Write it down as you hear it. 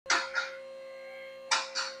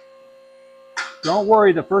Don't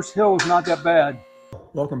worry, the first hill is not that bad.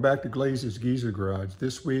 Welcome back to Glaze's Geezer Garage.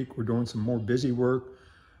 This week we're doing some more busy work.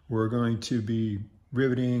 We're going to be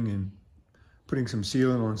riveting and putting some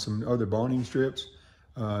sealant on some other bonding strips.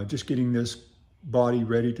 Just getting this body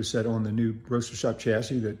ready to set on the new roaster shop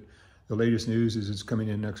chassis that the latest news is it's coming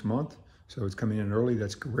in next month. So it's coming in early.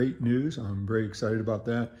 That's great news. I'm very excited about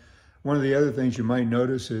that. One of the other things you might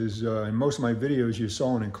notice is in most of my videos you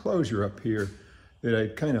saw an enclosure up here that I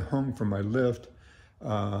kind of hung from my lift.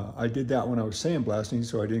 I did that when I was sandblasting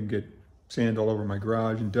so I didn't get sand all over my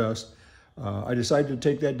garage and dust. I decided to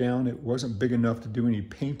take that down. It wasn't big enough to do any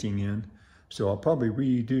painting in, so I'll probably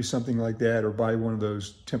redo something like that or buy one of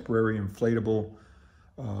those temporary inflatable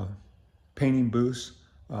painting booths.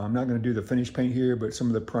 I'm not going to do the finish paint here, but some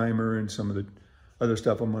of the primer and some of the other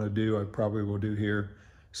stuff I'm going to do, I probably will do here.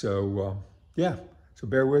 So yeah, so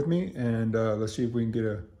bear with me and let's see if we can get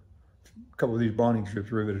a couple of these bonding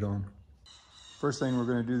strips riveted on. First thing we're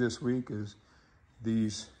going to do this week is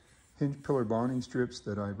these hinge pillar bonding strips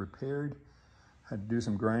that I repaired. Had to do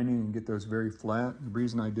some grinding and get those very flat. The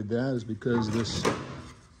reason I did that is because this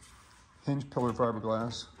hinge pillar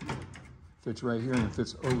fiberglass fits right here and it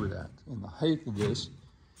fits over that. And the height of this,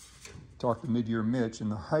 talk to Mid-Year Mitch,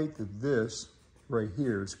 and the height of this right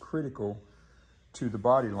here is critical to the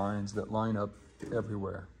body lines that line up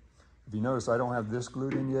everywhere. If you notice, I don't have this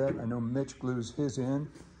glued in yet. I know Mitch glues his in.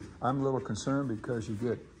 I'm a little concerned because you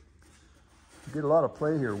get a lot of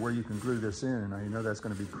play here where you can glue this in, and I know that's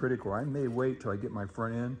going to be critical. I may wait till I get my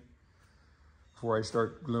front end before I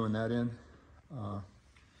start gluing that in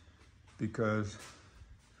because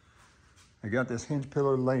I got this hinge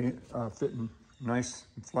pillar fitting nice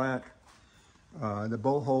and flat. The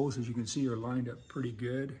bolt holes, as you can see, are lined up pretty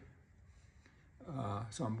good.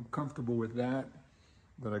 So I'm comfortable with that.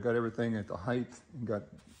 But I got everything at the height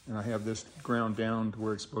and I have this ground down to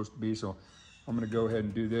where it's supposed to be. So I'm going to go ahead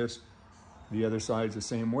and do this. The other side's the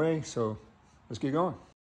same way. So let's get going.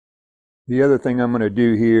 The other thing I'm going to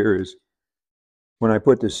do here is when I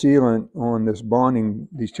put the sealant on this bonding,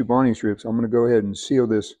 these two bonding strips, I'm going to go ahead and seal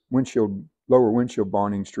this lower windshield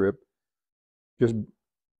bonding strip.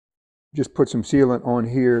 Just put some sealant on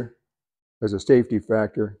here as a safety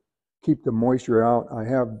factor. Keep the moisture out. I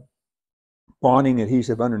have bonding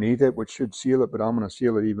adhesive underneath it, which should seal it, but I'm going to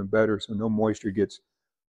seal it even better so no moisture gets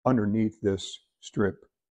underneath this strip.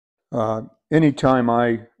 Anytime I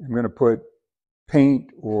am going to put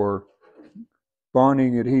paint or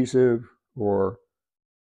bonding adhesive or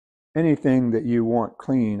anything that you want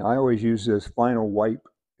clean, I always use this final wipe.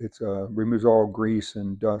 It removes all grease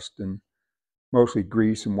and dust and mostly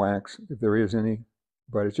grease and wax if there is any,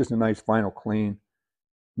 but it's just a nice final clean.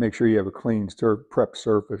 Make sure you have a clean prep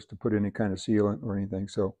surface to put any kind of sealant or anything.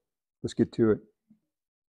 So let's get to it.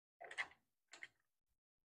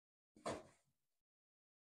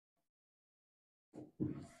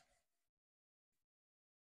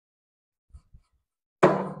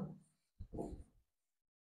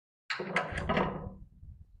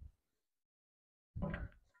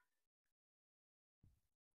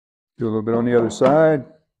 Do a little bit on the other side.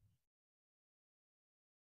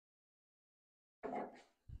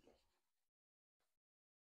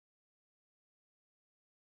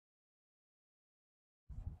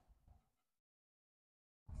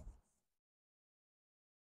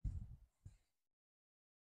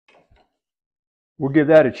 We'll give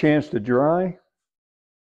that a chance to dry,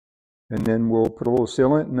 and then we'll put a little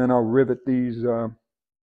sealant, and then I'll rivet these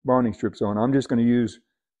bonding strips on. I'm just going to use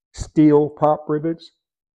steel pop rivets.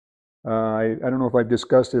 I don't know if I've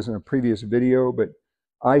discussed this in a previous video, but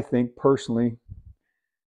I think personally,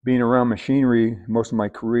 being around machinery most of my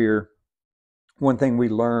career, one thing we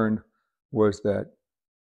learned was that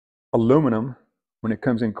aluminum, when it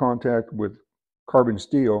comes in contact with carbon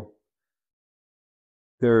steel,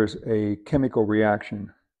 there's a chemical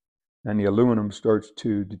reaction and the aluminum starts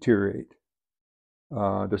to deteriorate.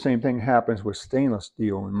 The same thing happens with stainless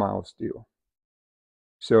steel and mild steel.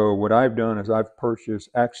 So what I've done is I've purchased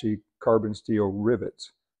actually carbon steel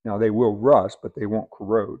rivets. Now they will rust, but they won't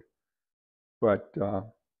corrode. But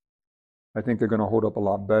I think they're going to hold up a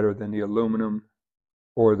lot better than the aluminum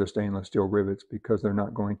or the stainless steel rivets because they're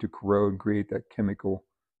not going to corrode and create that chemical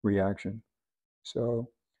reaction. So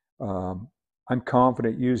I'm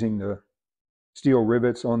confident using the steel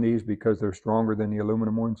rivets on these because they're stronger than the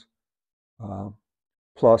aluminum ones.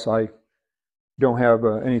 Plus I don't have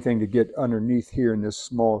anything to get underneath here in this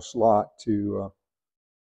small slot to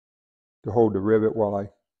hold the rivet while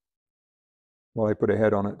I put a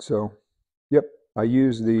head on it. So yep, I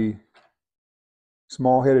use the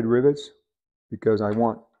small headed rivets because I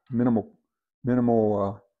want minimal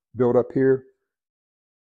build up here.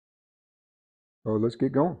 So let's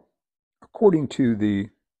get going. According to the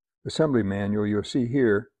assembly manual, you'll see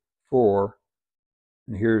here 4,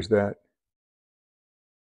 and here's that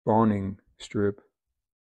bonding strip.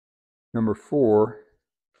 Number 4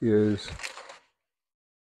 is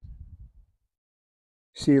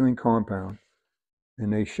sealing compound,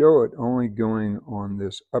 and they show it only going on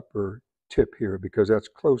this upper tip here because that's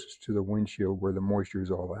closest to the windshield where the moisture is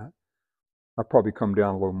all at. I'll probably come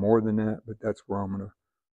down a little more than that, but that's where I'm going to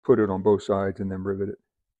put it on both sides and then rivet it.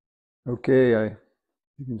 Okay,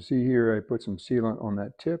 you can see here I put some sealant on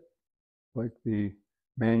that tip like the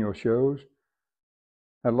manual shows.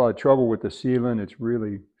 Had a lot of trouble with the sealant. It's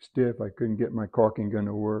really stiff. I couldn't get my caulking gun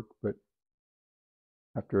to work, but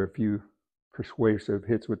after a few persuasive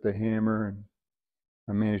hits with the hammer, and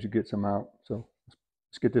I managed to get some out. So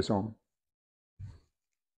let's get this on.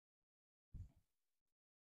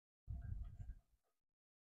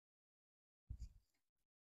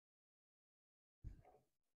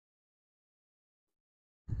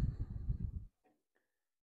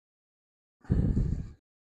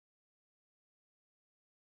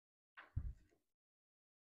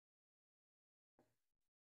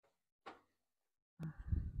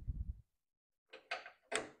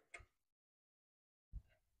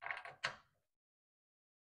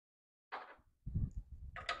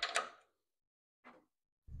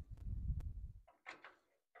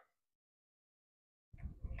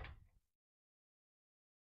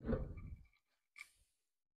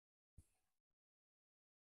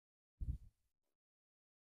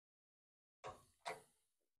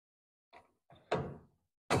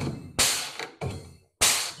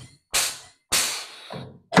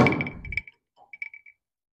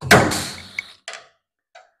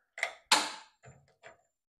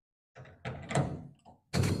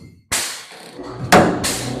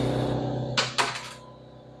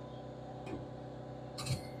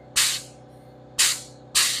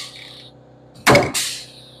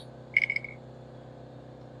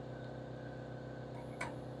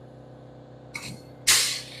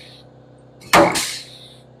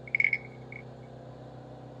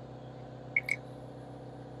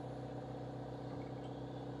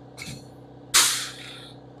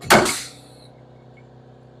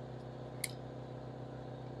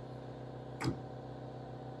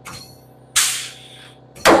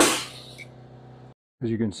 As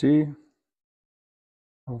you can see,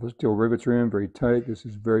 all the steel rivets are in very tight. This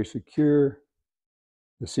is very secure.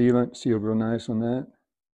 The sealant sealed real nice on that.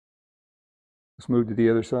 Let's move to the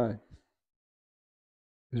other side.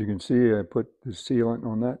 As you can see, I put the sealant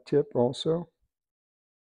on that tip also.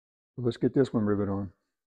 So let's get this one rivet on.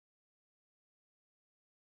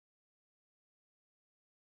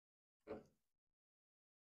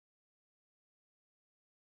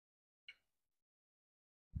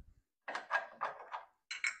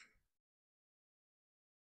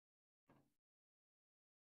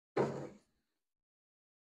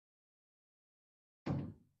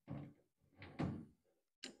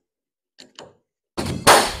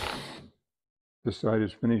 This side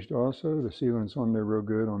is finished also. The sealant's on there real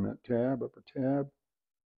good on that tab, upper tab.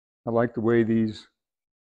 I like the way these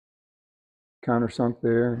countersunk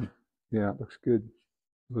there. Yeah, it looks good.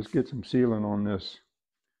 Let's get some sealant on this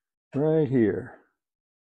right here.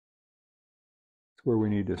 That's where we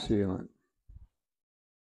need the sealant.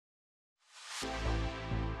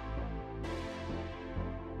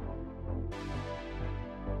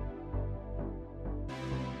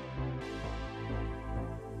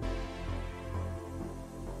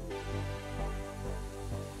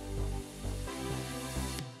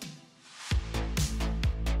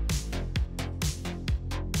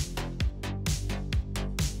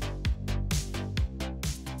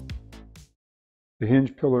 The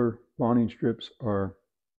hinge pillar bonding strips are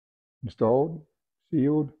installed,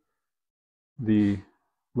 sealed. The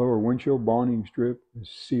lower windshield bonding strip is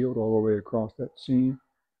sealed all the way across that seam.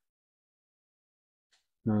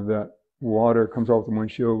 None of that water comes off the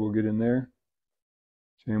windshield will get in there.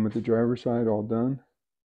 Same with the driver's side, all done.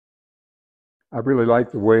 I really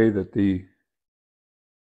like the way that the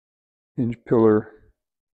hinge pillar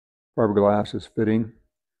fiberglass is fitting.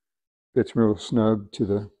 Fits real snug to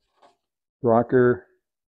the rocker.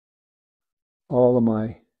 All of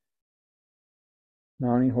my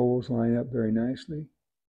mounting holes line up very nicely.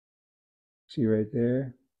 See right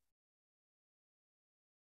there.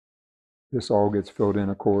 This all gets filled in,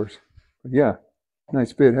 of course. But yeah,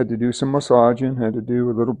 nice fit. Had to do some massaging, had to do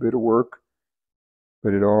a little bit of work,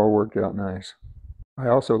 but it all worked out nice. I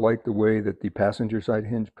also like the way that the passenger side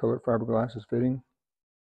hinge pillar fiberglass is fitting.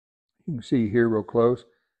 You can see here real close,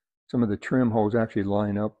 some of the trim holes actually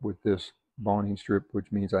line up with this bonding strip,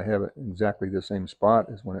 which means I have it in exactly the same spot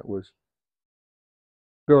as when it was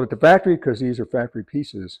built at the factory because these are factory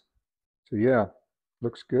pieces. So yeah,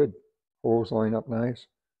 looks good. Holes line up nice.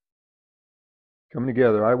 Coming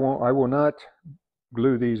together. I will not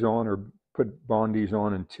glue these on or bond these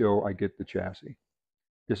on until I get the chassis,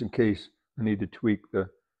 just in case I need to tweak the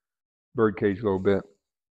bird cage a little bit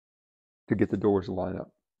to get the doors to line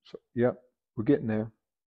up. So yep, we're getting there.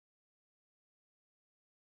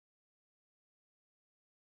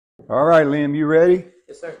 All right, Liam, you ready?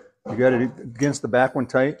 Yes, sir. You got it against the back one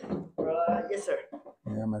tight? Yes, sir.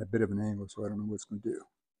 Yeah, I'm at a bit of an angle, so I don't know what it's going to do.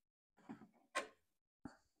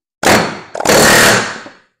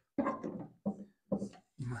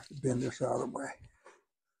 I have to bend this out of the way.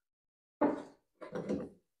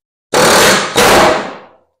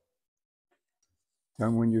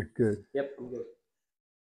 Tell me when you're good. Yep, I'm good.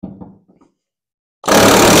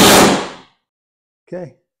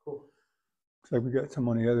 Okay. Cool. Looks like we got some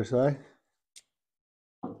on the other side.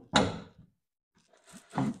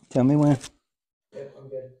 Tell me when. Yep, I'm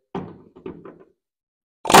good.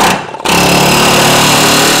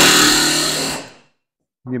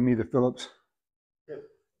 Give me the Phillips. Yep.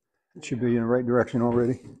 It should be in the right direction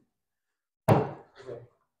already. Okay.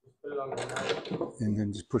 Just put it on the knife. And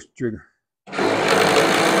then just push the trigger.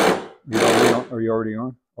 Are you already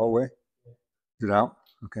on? All the way? Is it out?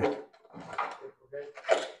 Okay.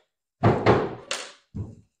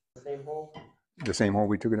 Same hole? The same hole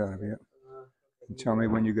we took it out of, yeah. Tell me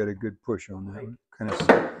when you got a good push on that one. Kind of,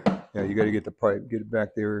 yeah, you got to get the pipe, get it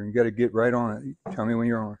back there, and you got to get right on it. Tell me when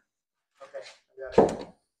you're on. Okay, I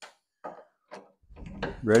got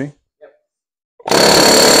it. Ready? Yep.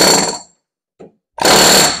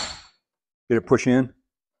 Did it push in?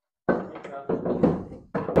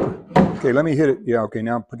 Okay, let me hit it. Yeah, okay,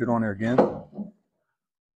 now put it on there again.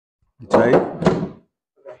 You tight?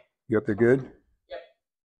 Okay. You up there good? Yep.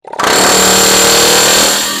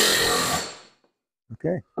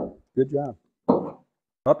 Okay, good job.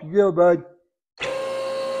 Up you go, bud.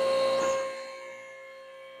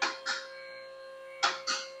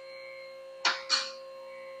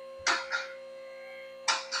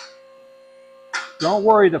 Don't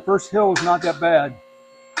worry, the first hill is not that bad.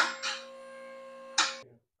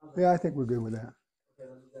 Yeah, I think we're good with that.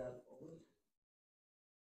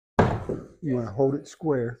 You want to hold it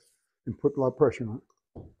square and put a lot of pressure on it.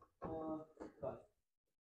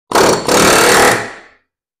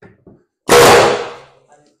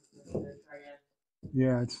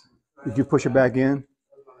 Yeah, did you push it back in?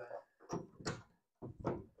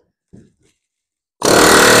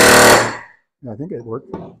 Yeah, I think it worked.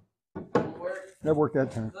 That worked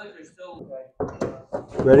that time.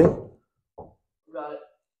 Ready? Got it.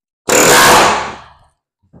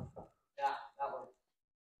 Yeah, that one.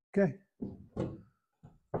 Okay.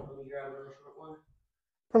 Let me grab a short one.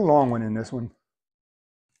 Put a long one in this one.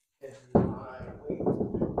 Okay.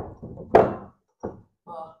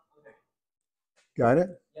 Got it?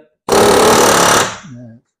 Yep.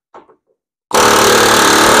 Yeah.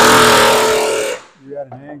 You're at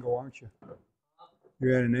an angle, aren't you?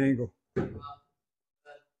 You're at an angle.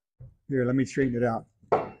 Here, let me straighten it out.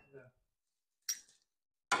 That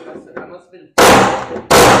must have been.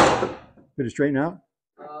 Did it straighten out?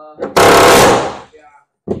 Yeah.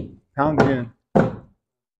 Pound it in.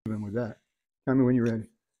 Even with that. Tell me when you're ready.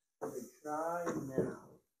 Try now.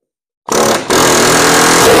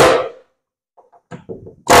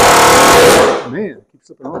 Man, keep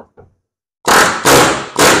slipping on.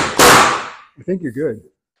 I think you're good.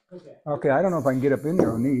 Okay. Okay, I don't know if I can get up in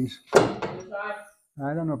there on these. Inside.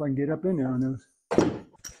 I don't know if I can get up in there on those.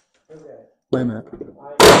 Okay. Wait a minute.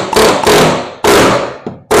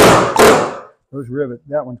 Those rivets,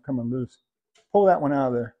 that one's coming loose. Pull that one out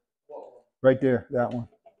of there. Right there, that one.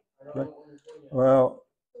 Right. Well,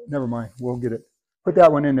 never mind. We'll get it. Put that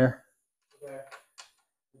one in there. Okay.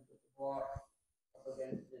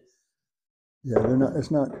 Yeah, they're not.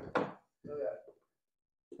 It's not. Okay.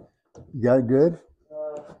 You got it good?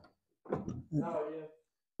 No, yeah.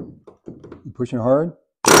 You pushing hard?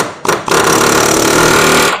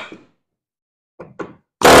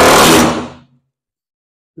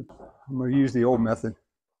 I'm going to use the old method.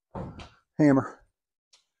 Hammer.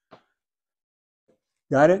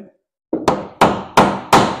 Got it?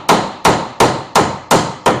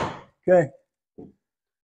 Okay.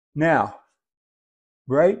 Now,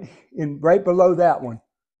 right below that one,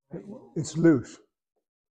 it's loose.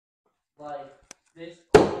 Like this.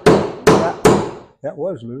 That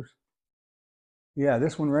was loose. Yeah,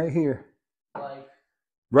 this one right here. Like.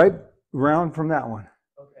 Right round from that one.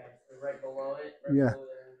 Okay, so right below it. Yeah. Below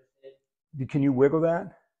there. Can you wiggle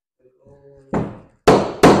that? Wiggle.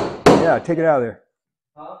 Yeah, take it out of there.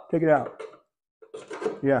 Huh? Take it out.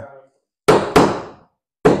 Yeah.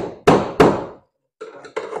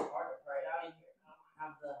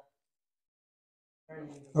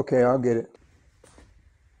 Okay, I'll get it.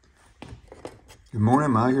 Good morning,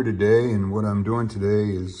 I'm out here today, and what I'm doing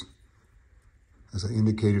today is, as I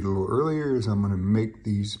indicated a little earlier, is I'm going to make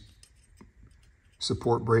these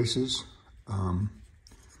support braces.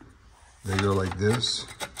 They go like this,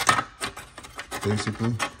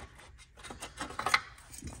 basically.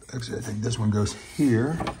 Actually, I think this one goes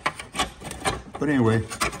here. But anyway,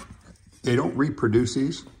 they don't reproduce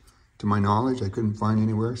these, to my knowledge. I couldn't find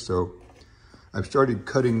anywhere, so I've started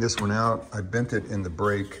cutting this one out. I bent it in the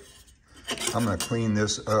brake. I'm gonna clean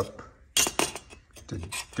this up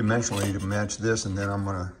dimensionally to match this, and then I'm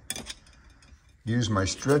gonna use my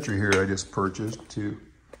stretcher here I just purchased to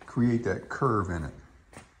create that curve in it.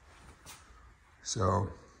 So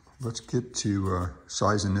let's get to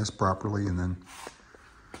sizing this properly, and then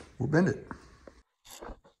we'll bend it.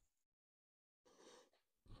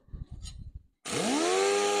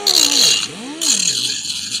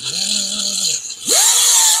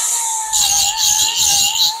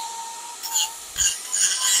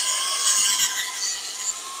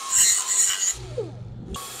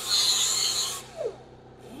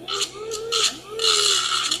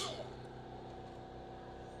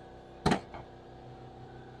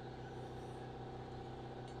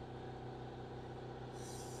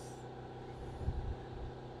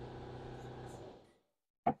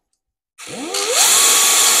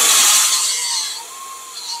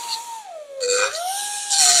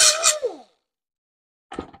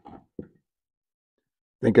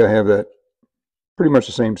 I think I have that pretty much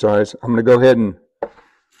the same size. I'm going to go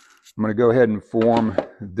ahead and form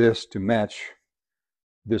this to match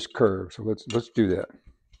this curve. So let's do that.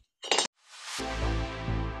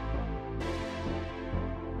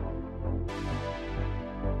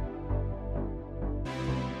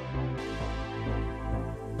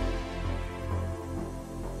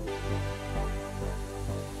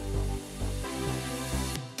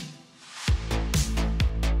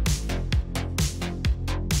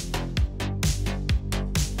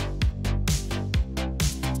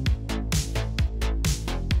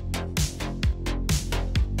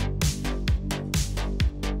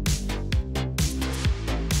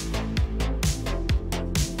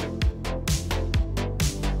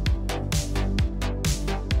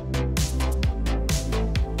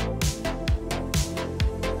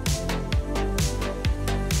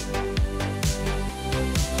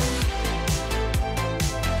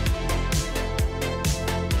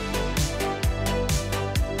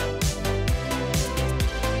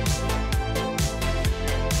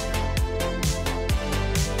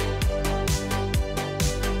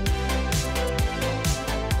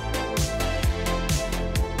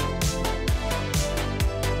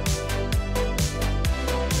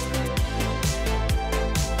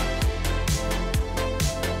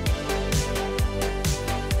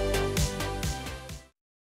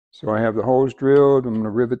 So I have the holes drilled. I'm going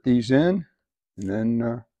to rivet these in, and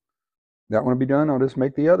then that one will be done. I'll just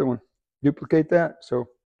make the other one, duplicate that. So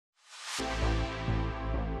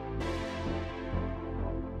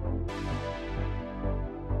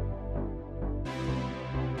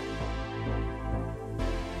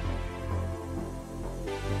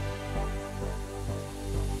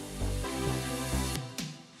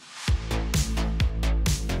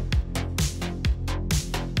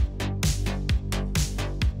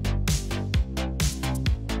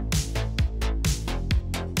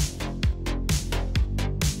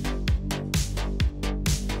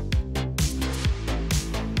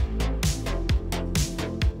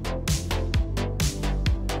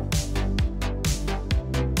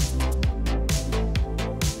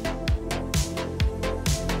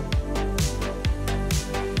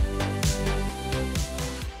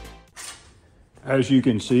as you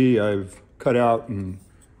can see, I've cut out and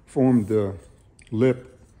formed the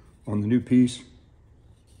lip on the new piece.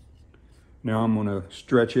 Now I'm going to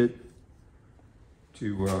stretch it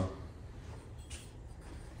to,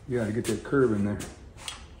 to get that curve in there.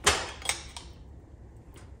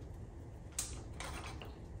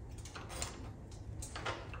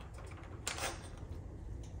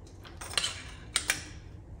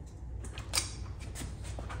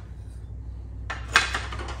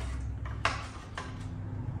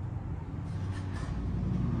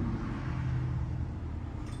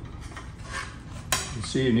 You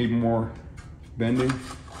see you need more bending,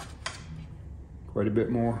 quite a bit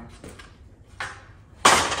more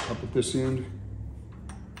up at this end.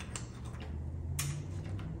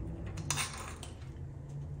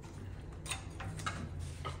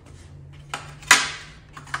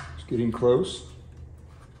 It's getting close,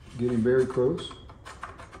 getting very close.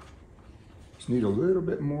 Just need a little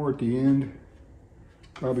bit more at the end,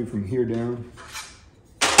 probably from here down.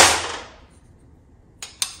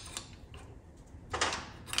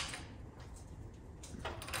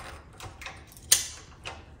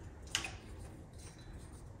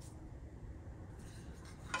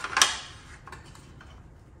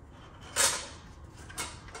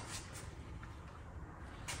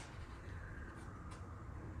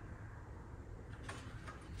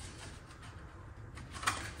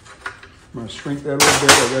 I'm gonna shrink that a little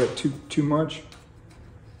bit. I got it too much.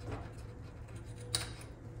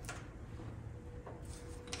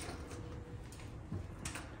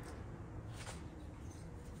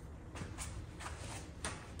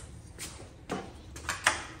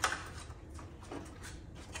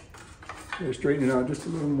 Okay, straighten it out just a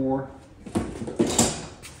little more.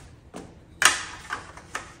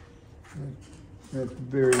 That's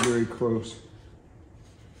very, very close.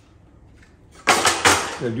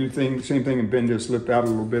 Gotta do same thing and bend this lip out a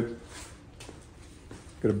little bit.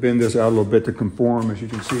 Gotta bend this out a little bit to conform, as you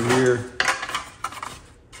can see here.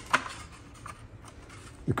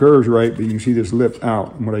 The curve's right, but you can see this lip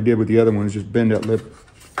out. And what I did with the other one is just bend that lip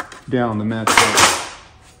down to match that.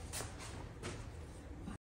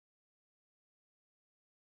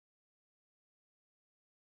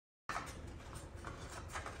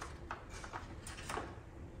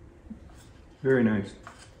 Very nice.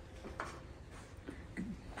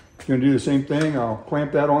 Gonna do the same thing. I'll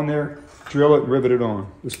clamp that on there, drill it, and rivet it on.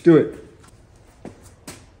 Let's do it.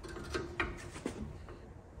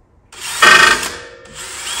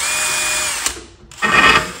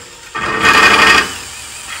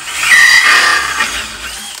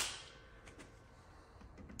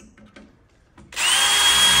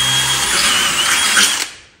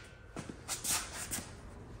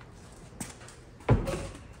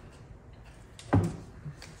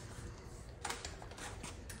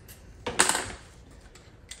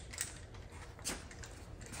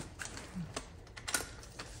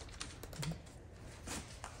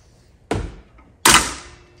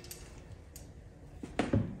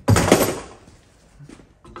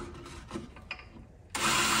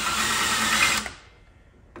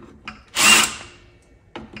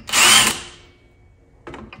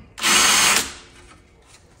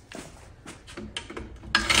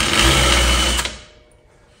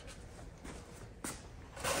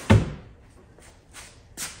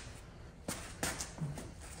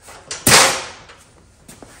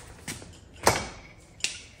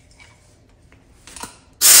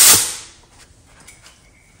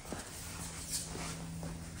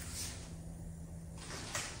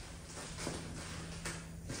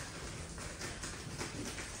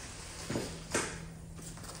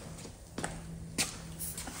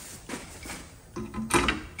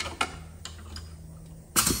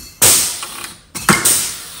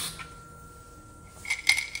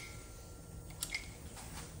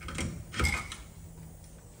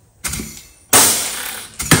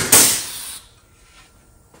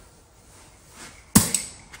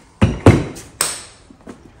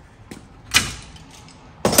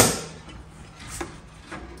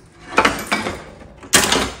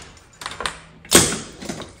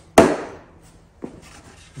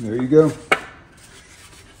 There you go.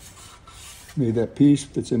 Made that piece,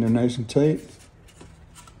 fits in there nice and tight.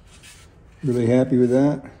 Really happy with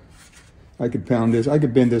that. I could pound this, I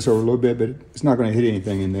could bend this over a little bit, but it's not gonna hit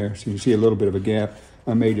anything in there. So you see a little bit of a gap.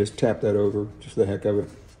 I may just tap that over, just the heck of it.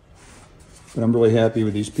 But I'm really happy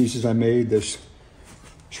with these pieces I made. This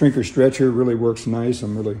shrinker stretcher really works nice.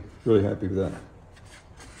 I'm really happy with that.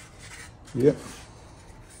 Yep.